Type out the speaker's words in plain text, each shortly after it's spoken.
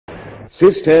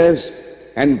Sisters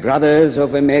and brothers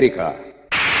of America,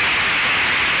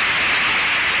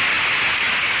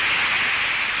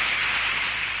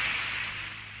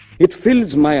 it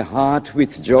fills my heart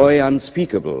with joy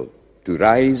unspeakable to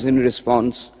rise in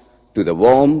response to the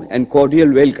warm and cordial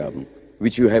welcome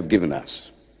which you have given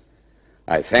us.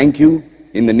 I thank you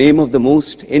in the name of the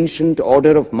most ancient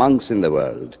order of monks in the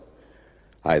world.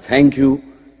 I thank you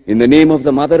in the name of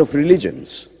the mother of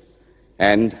religions.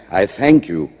 And I thank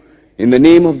you in the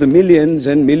name of the millions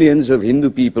and millions of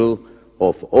Hindu people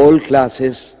of all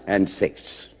classes and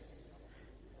sects.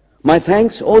 My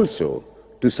thanks also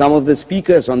to some of the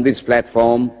speakers on this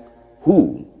platform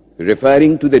who,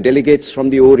 referring to the delegates from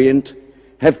the Orient,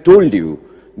 have told you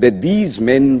that these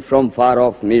men from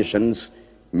far-off nations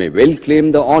may well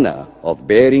claim the honor of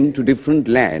bearing to different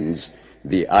lands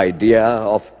the idea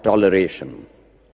of toleration.